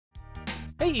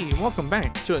Hey, welcome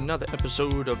back to another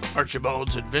episode of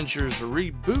Archibald's Adventures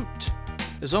Reboot.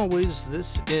 As always,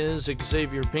 this is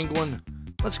Xavier Penguin.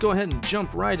 Let's go ahead and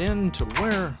jump right into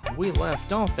where we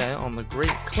left off at on the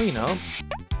Great Cleanup.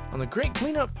 On the Great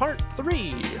Cleanup Part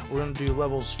 3, we're going to do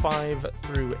levels 5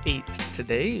 through 8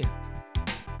 today.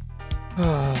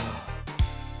 I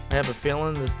have a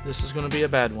feeling that this is going to be a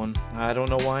bad one. I don't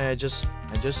know why, I just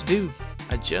do.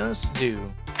 I just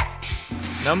do.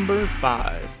 Number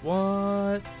 5.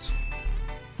 What?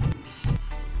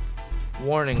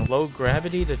 Warning, low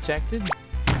gravity detected?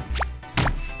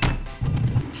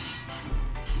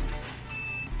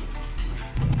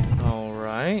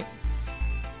 Alright.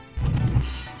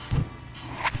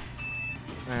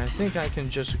 I think I can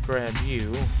just grab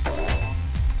you.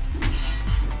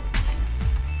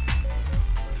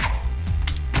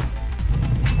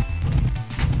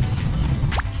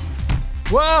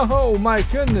 Whoa, oh my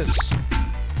goodness!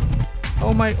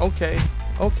 Oh my, okay.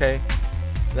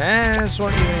 That's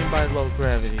what you mean by low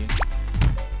gravity.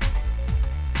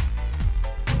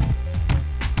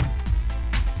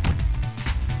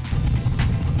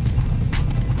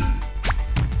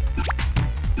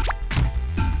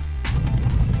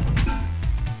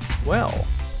 Well.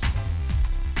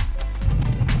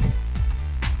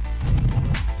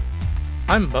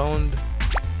 I'm boned.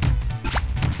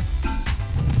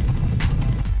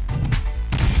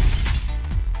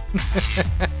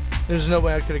 There's no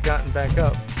way I could have gotten back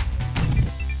up.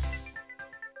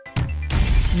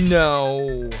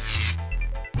 No.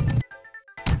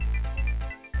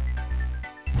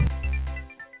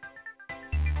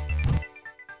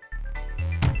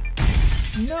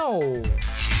 No.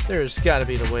 There's got to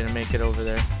be the way to make it over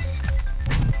there.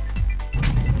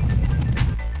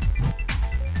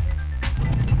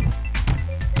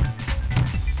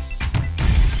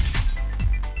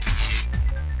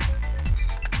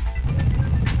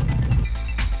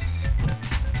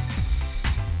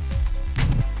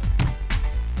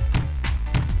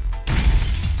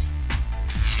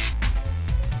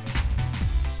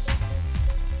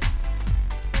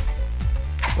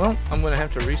 Well, I'm going to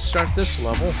have to restart this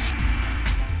level.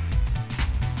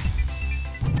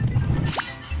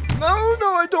 No,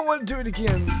 I don't want to do it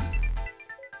again.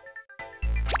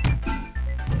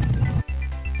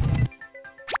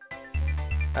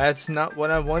 That's not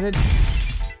what I wanted.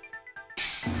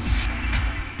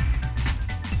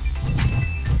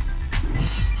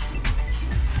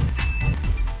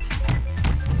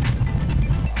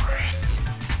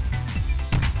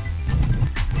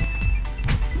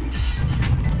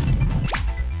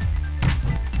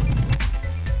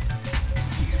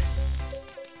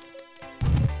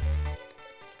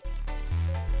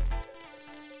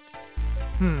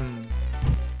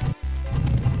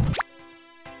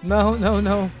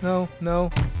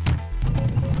 No.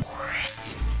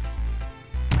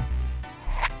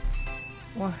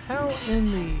 Well, how in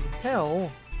the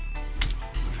hell?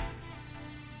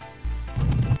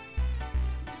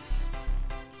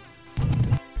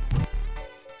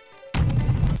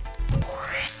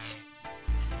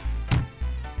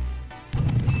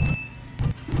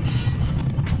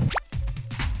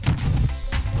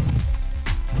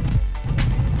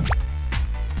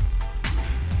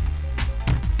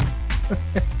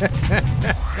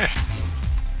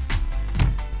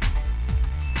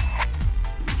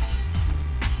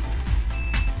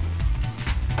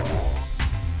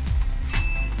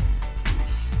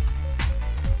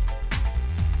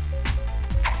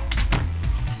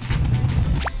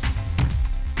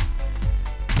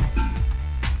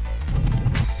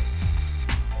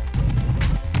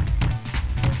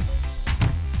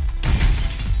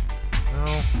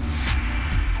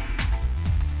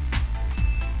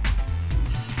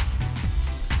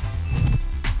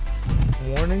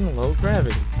 Warning, low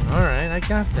gravity. Alright, I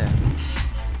got that.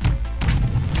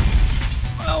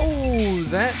 Oh,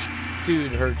 that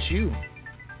dude hurt you.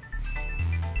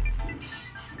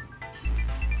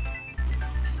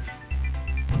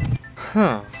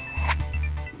 Huh.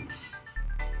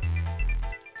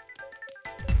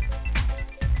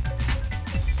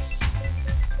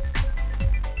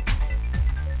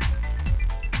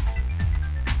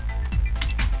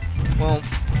 Well,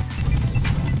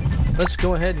 let's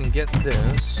go ahead and get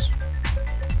this.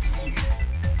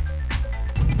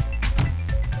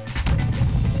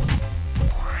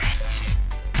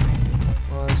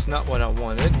 Well, that's not what I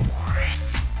wanted.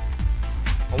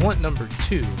 I want number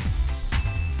 2.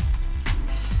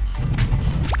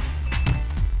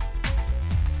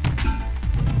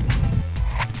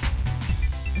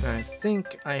 I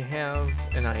think I have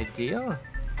an idea.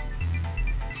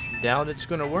 Doubt it's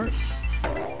gonna work.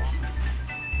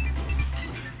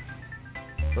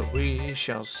 But we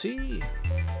shall see.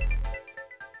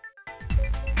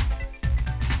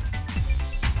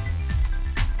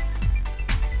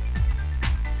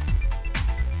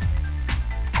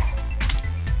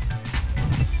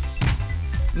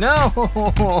 No! I'm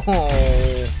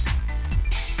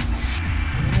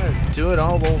gonna do it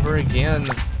all over again.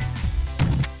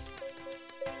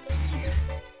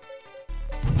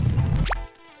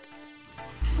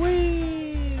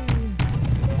 Whee!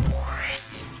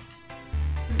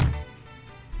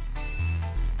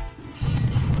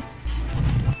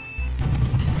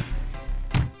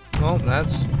 Well,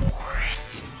 that's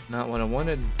not what I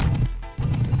wanted.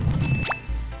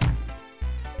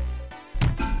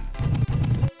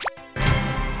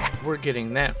 We're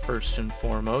getting that first and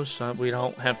foremost, so we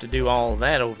don't have to do all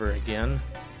that over again.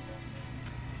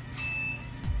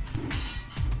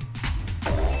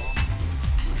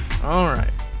 Alright.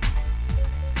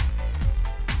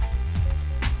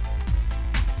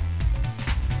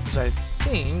 Because I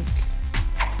think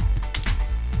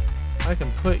I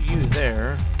can put you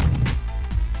there.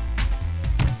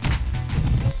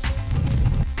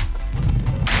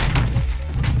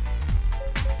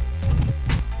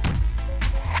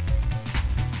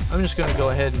 I'm just going to go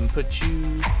ahead and put you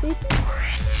boop,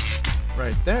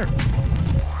 right there.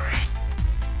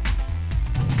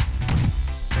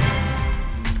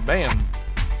 Bam.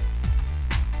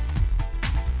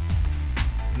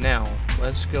 Now,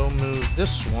 let's go move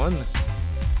this one.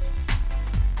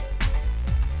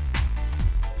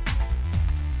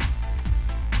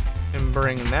 And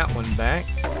bring that one back.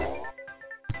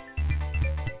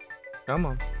 Come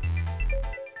on.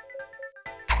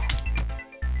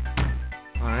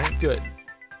 Alright, good.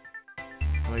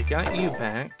 We got you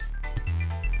back.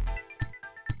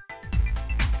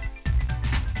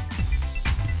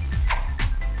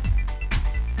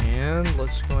 And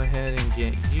let's go ahead and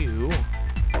get you.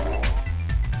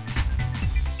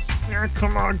 Yeah,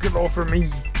 come on, get over me.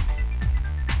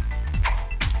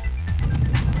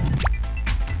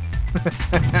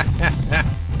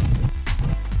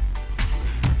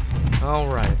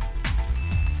 Alright.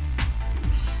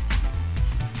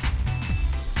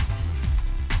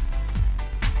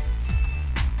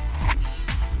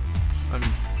 I'm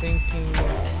thinking...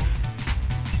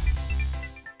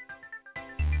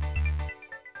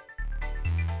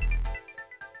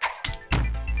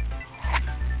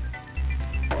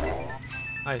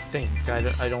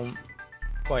 I don't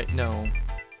quite know.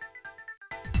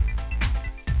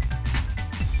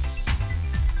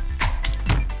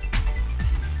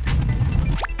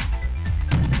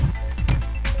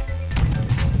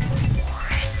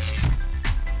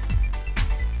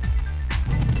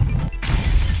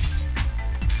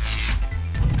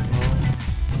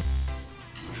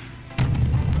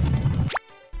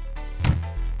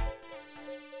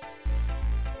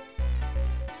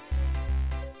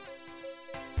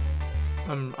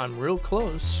 I'm real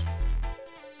close.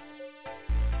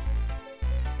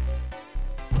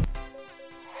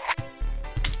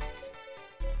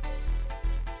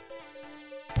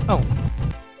 Oh.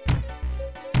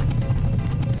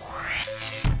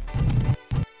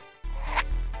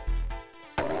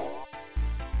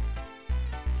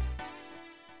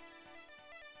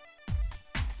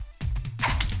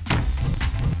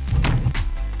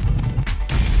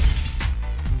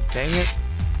 Dang it.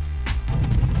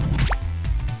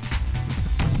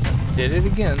 Did it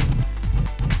again.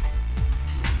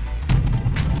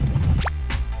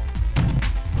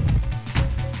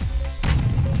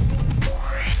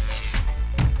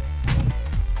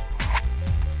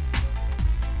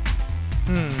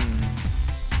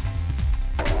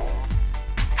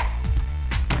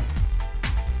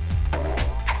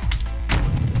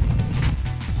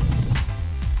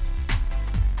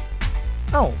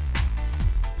 Oh.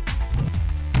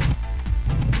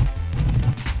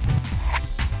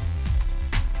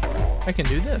 I can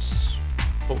do this,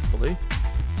 hopefully.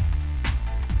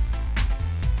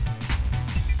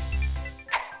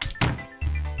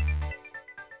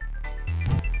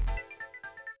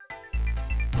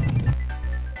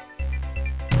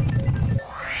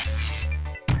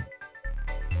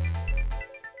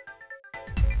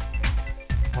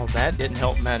 Well, that didn't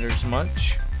help matters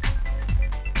much.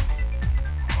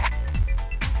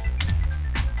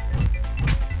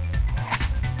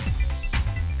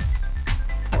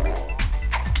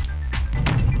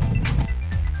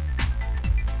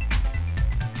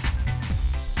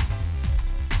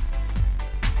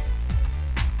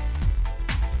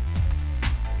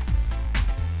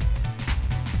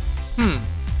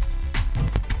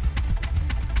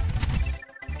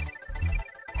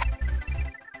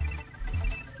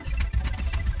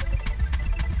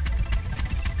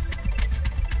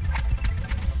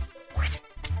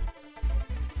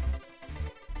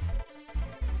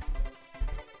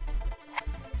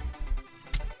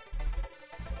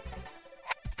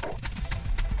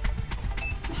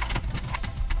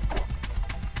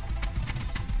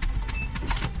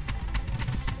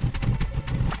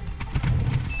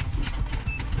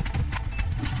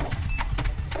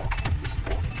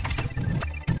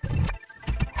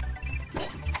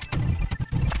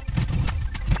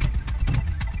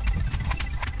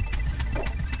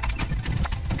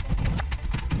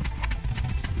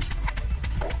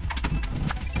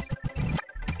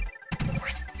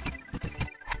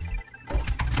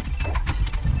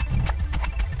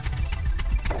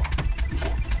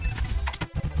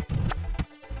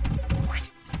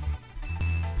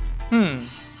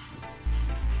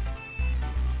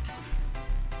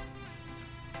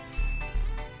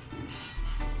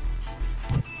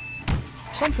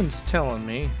 Something's telling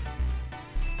me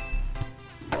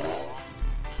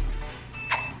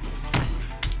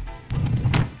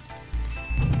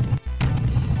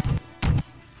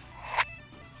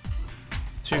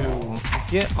to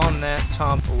get on that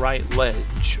top right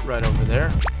ledge right over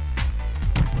there.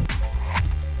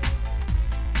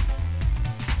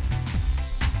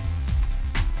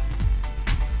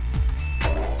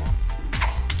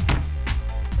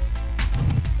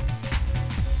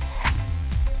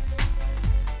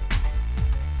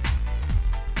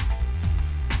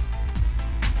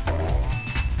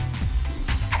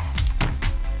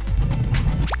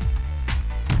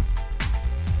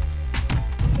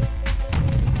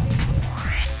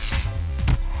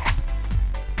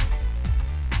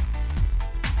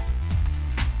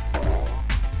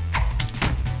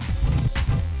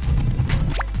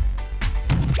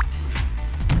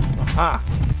 Aha!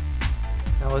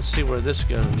 Now let's see where this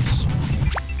goes.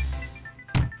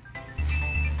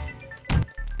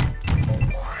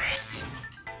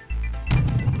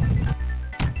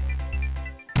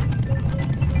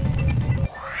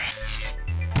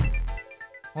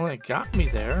 Well, it got me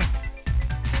there.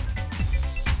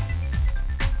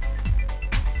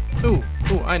 Ooh,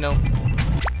 I know.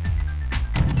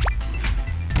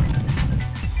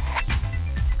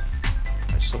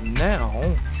 So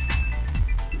now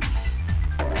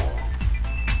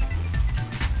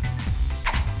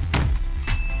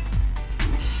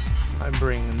I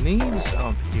bring these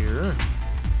up here,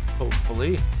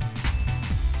 hopefully.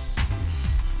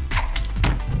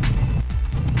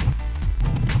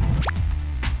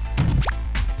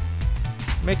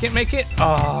 Make it!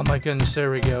 Oh my goodness, there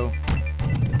we go.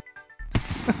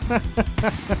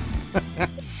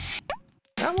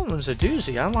 That one was a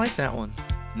doozy. I like that one.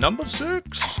 Number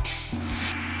 6.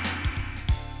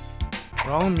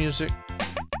 Wrong music.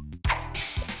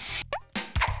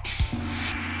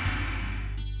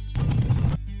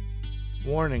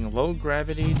 Warning, low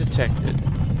gravity detected.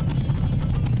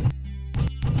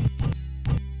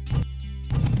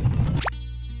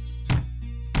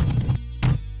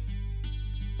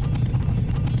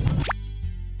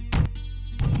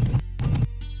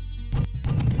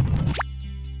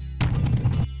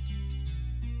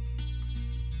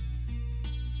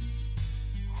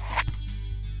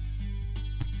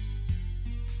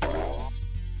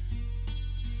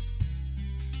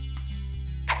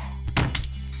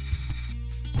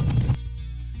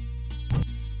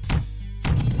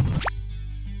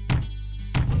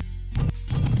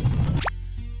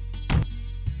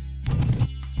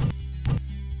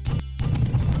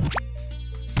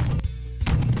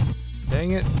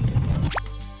 Dang it.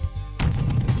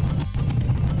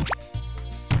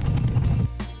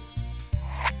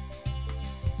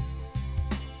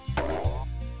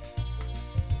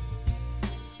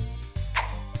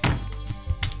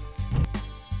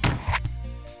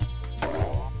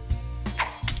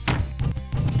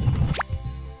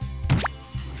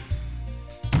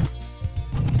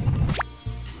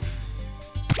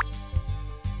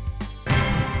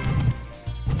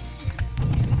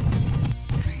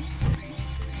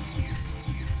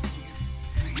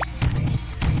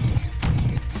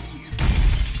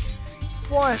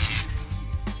 What?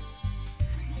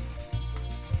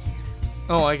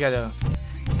 Oh, I gotta...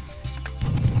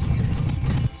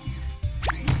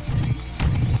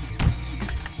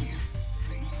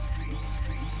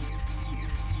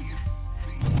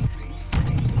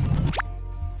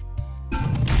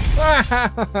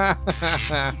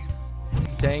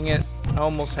 Dang it. I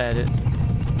almost had it.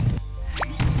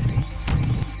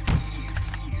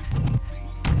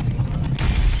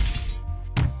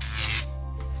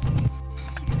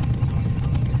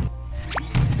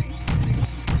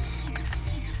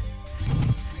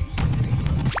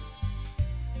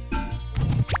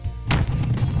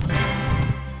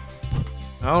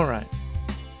 All right.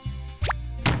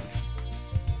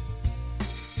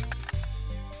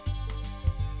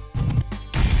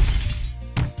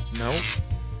 Nope.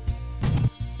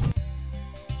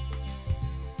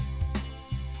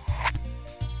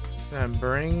 Can I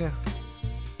bring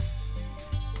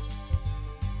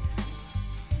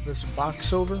this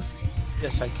box over?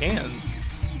 Yes, I can.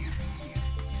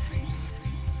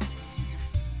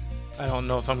 I don't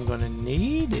know if I'm going to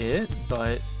need it,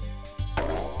 but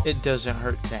it doesn't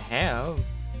hurt to have.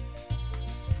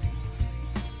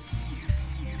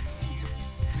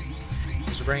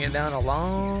 Just bring it down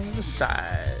along the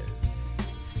side.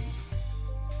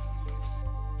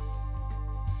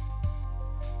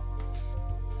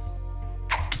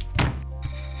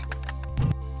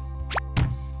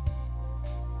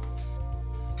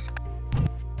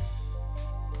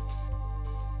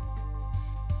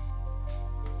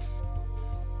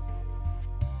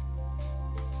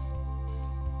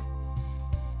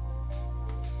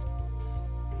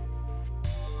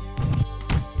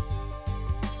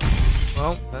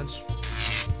 Well, that's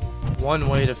one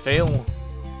way to fail.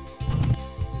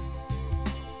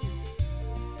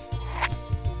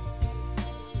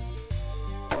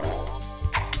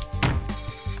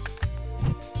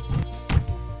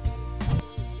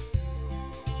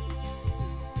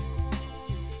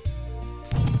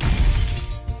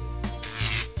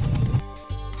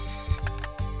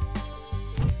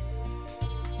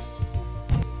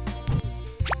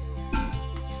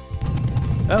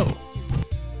 Oh.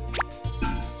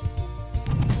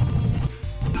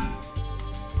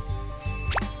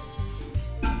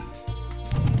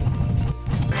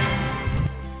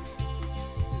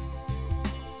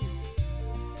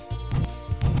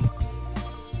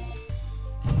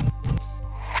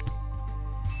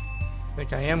 I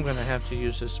think I am going to have to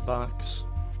use this box.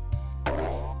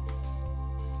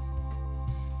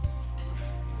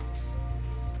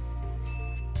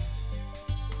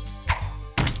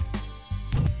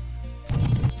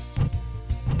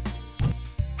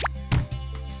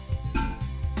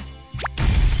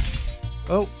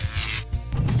 Oh.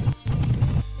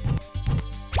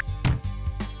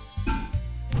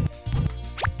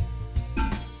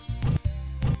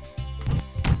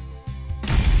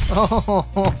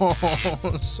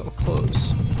 Oh, so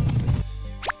close.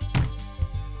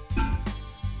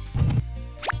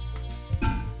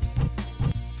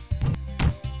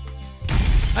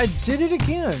 I did it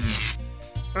again.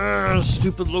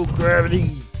 Stupid low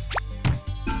gravity.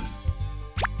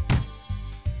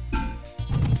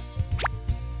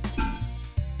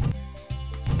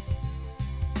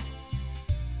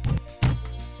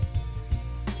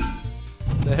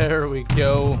 There we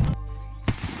go.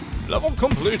 Level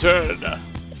completed.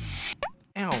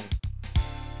 Ow.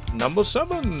 Number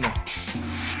 7.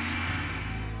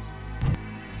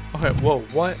 Okay, whoa,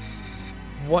 what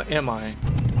am I?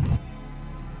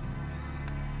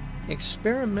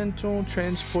 Experimental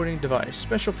transporting device.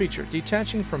 Special feature,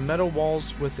 detaching from metal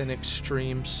walls with an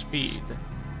extreme speed.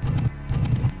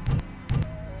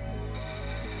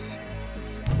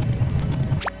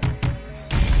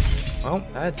 Well,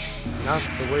 that's not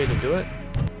the way to do it.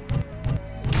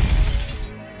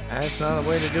 That's not the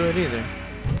way to do it either.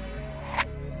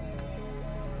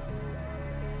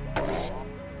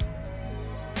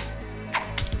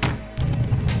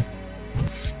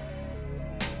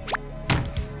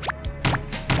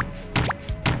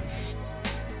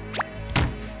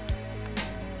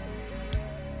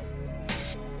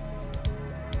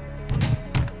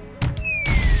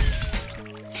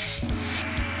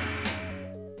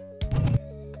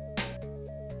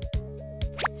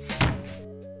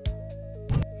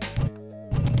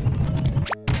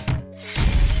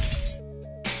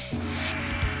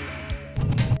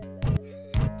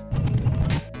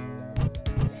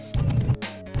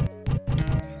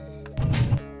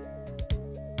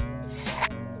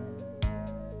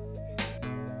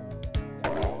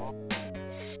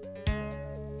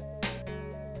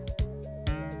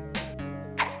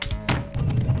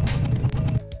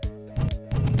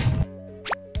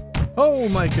 Oh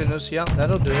my goodness, yeah,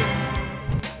 that'll do it.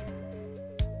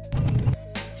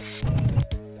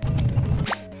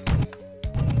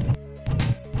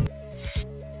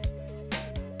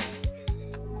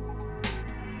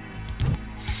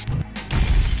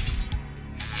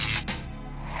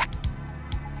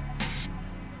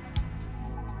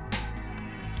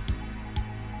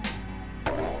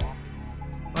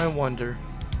 I wonder.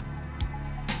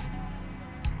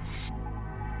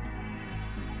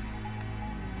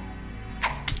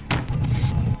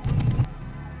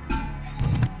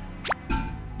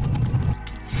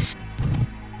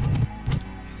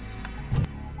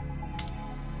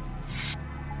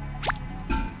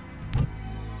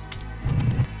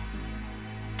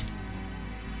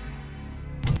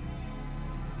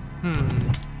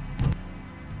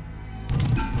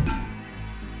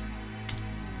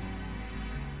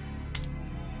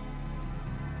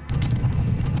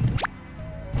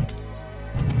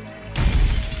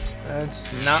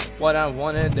 That's not what I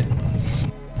wanted.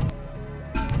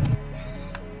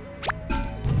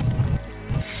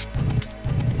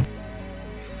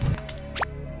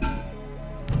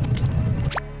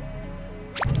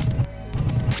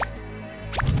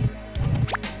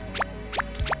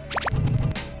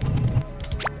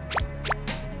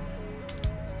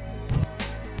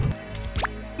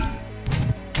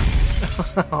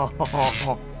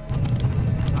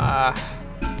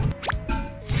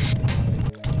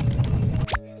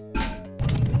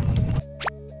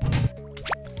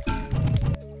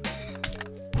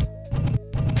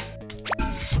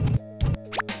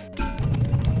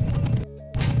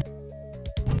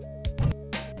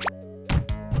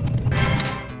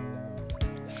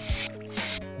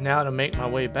 Now to make my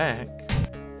way back.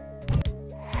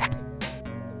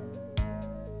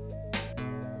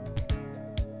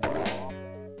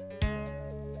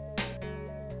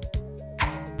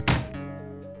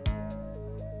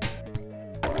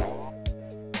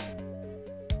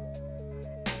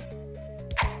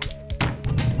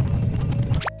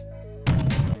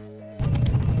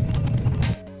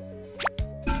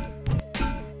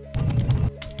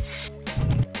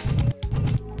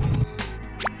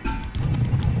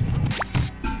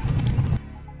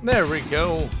 There we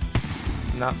go.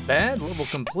 Not bad. Level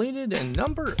completed. And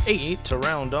number 8 to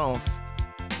round off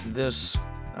this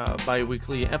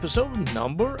bi-weekly episode.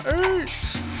 Number 8.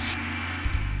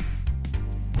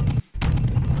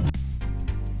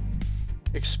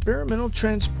 Experimental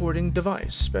transporting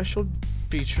device. Special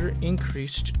feature,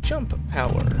 increased jump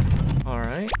power.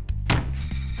 Alright.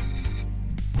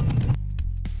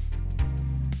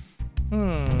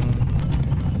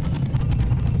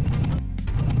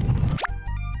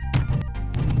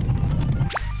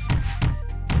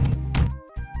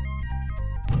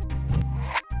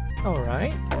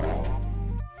 Alright.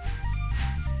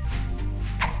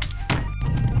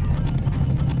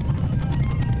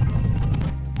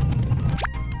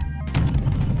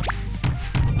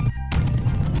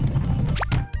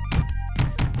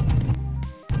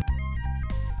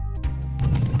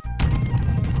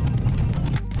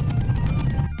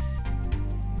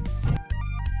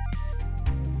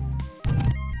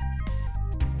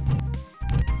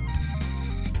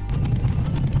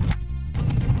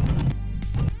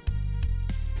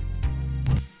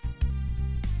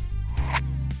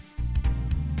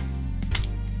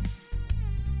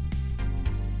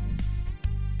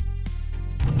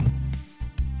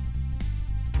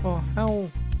 Well, how...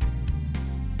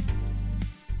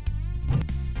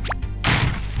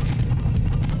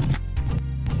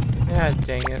 God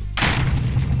dang it.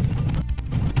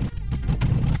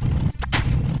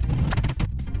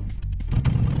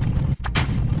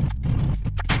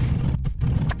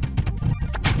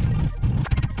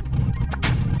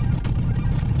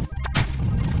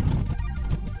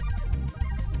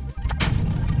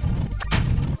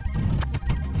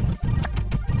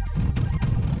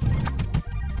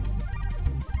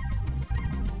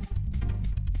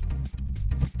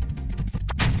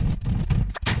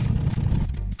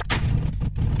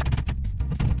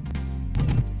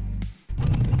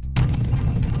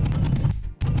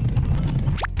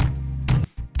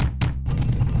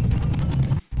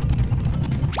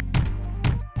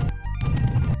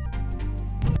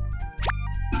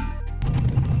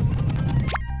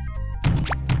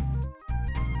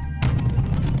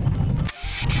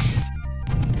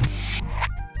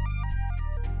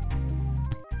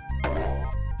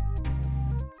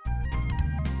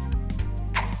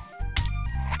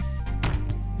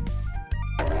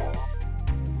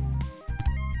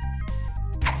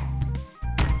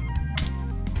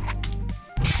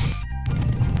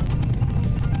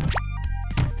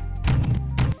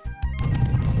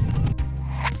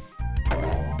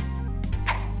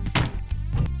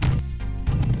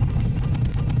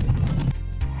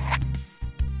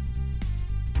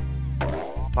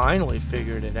 Finally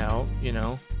figured it out, you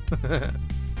know.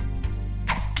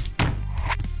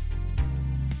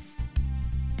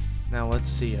 Now let's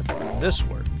see if this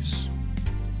works.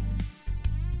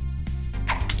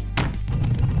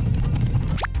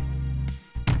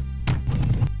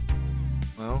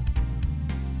 Well.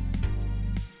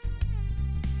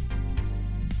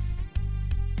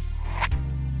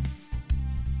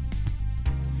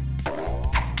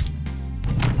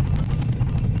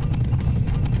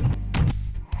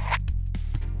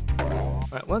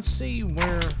 Alright, let's see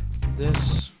where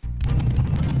this...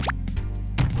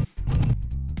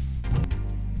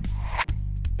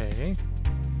 Okay.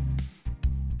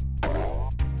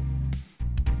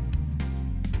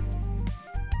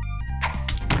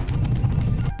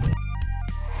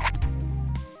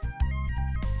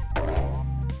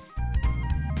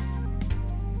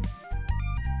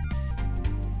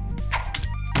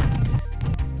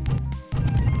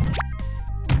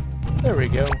 There we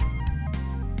go.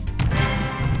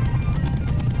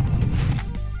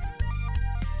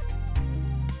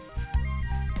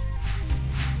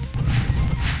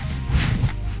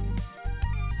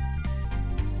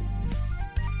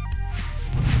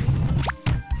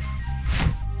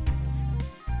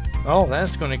 Oh,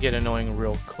 that's going to get annoying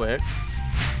real quick.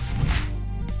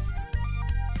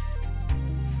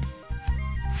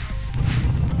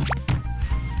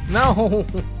 No!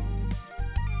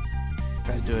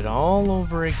 Gotta do it all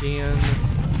over again.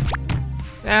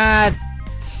 Ah!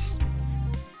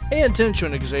 Pay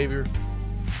attention, Xavier.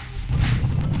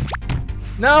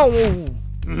 No!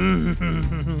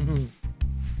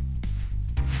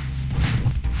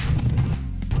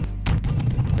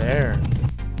 There.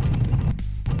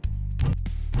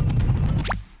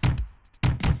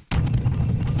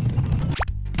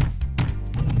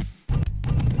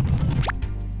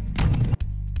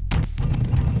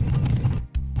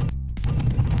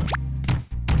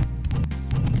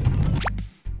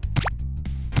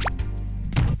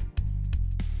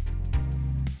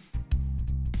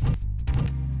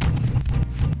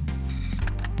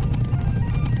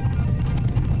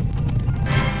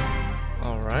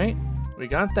 We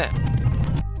got that.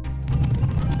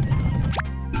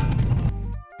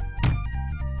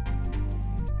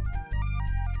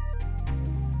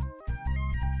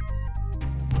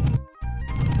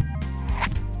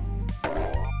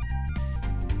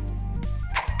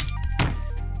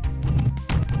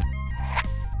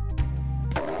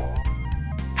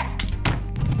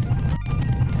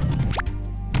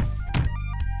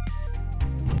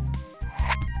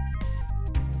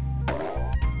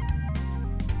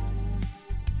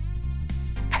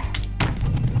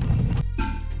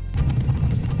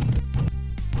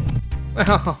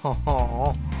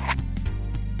 Oh,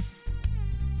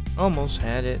 almost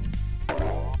had it.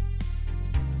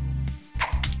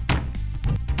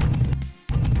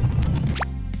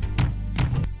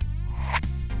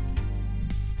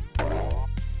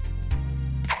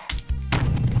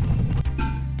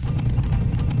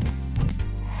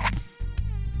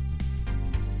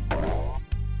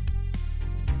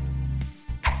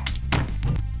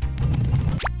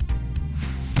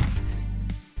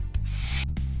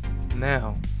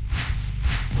 Now,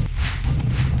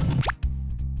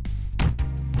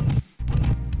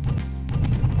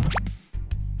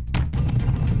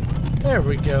 there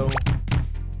we go.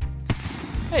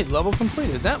 Hey, level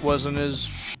completed. That wasn't as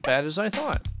bad as I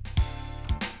thought.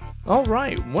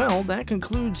 Alright, well, that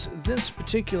concludes this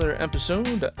particular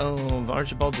episode of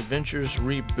Archibald's Adventures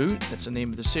Reboot. That's the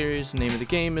name of the series. The name of the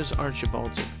game is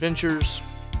Archibald's Adventures.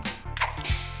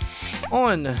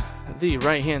 On the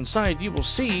right hand side, you will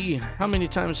see how many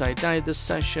times I died this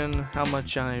session, how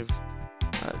much I've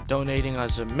donating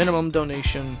as a minimum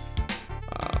donation,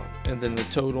 and then the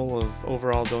total of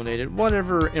overall donated,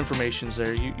 whatever information's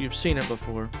there. You've seen it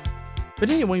before.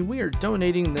 But anyway, we are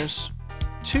donating this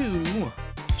to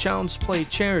Child's Play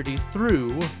Charity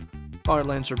through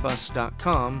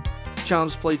farlandsorbust.com.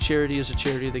 Child's Play Charity is a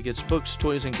charity that gets books,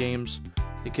 toys, and games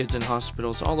to kids in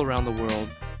hospitals all around the world.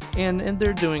 And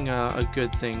they're doing a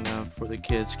good thing for the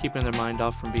kids, keeping their mind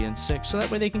off from being sick, so that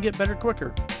way they can get better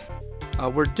quicker.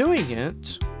 We're doing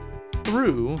it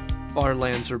through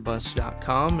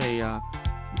farlandsorbust.com,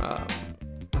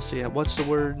 let's see, what's the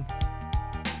word?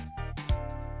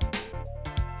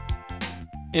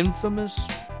 Infamous?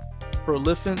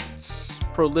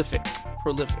 Prolific,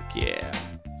 yeah.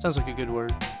 Sounds like a good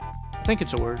word. I think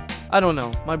it's a word. I don't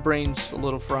know. My brain's a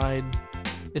little fried.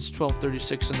 It's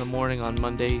 12:36 in the morning on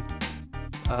Monday,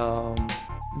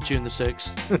 June the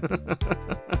 6th.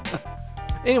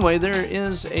 Anyway, there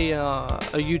is a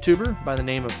YouTuber by the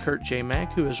name of Kurt J.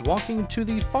 Mack who is walking to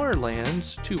the far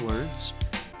lands, 2 words,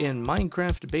 in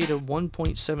Minecraft Beta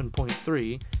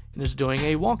 1.7.3 and is doing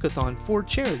a walkathon for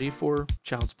charity for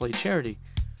Child's Play Charity.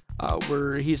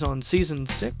 Where he's on season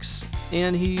 6,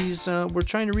 and we're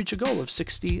trying to reach a goal of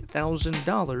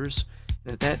 $60,000.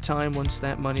 And at that time, once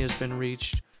that money has been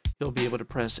reached, he'll be able to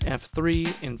press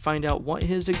F3 and find out what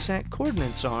his exact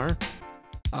coordinates are.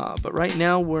 But right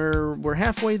now, we're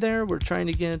halfway there. We're trying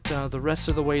to get the rest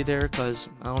of the way there, because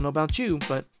I don't know about you,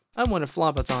 but I want a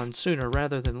Flobathon sooner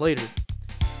rather than later.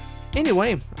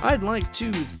 Anyway, I'd like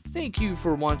to thank you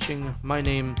for watching. My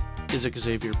name is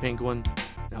Xavier Penguin.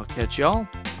 I'll catch y'all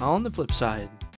on the flip side.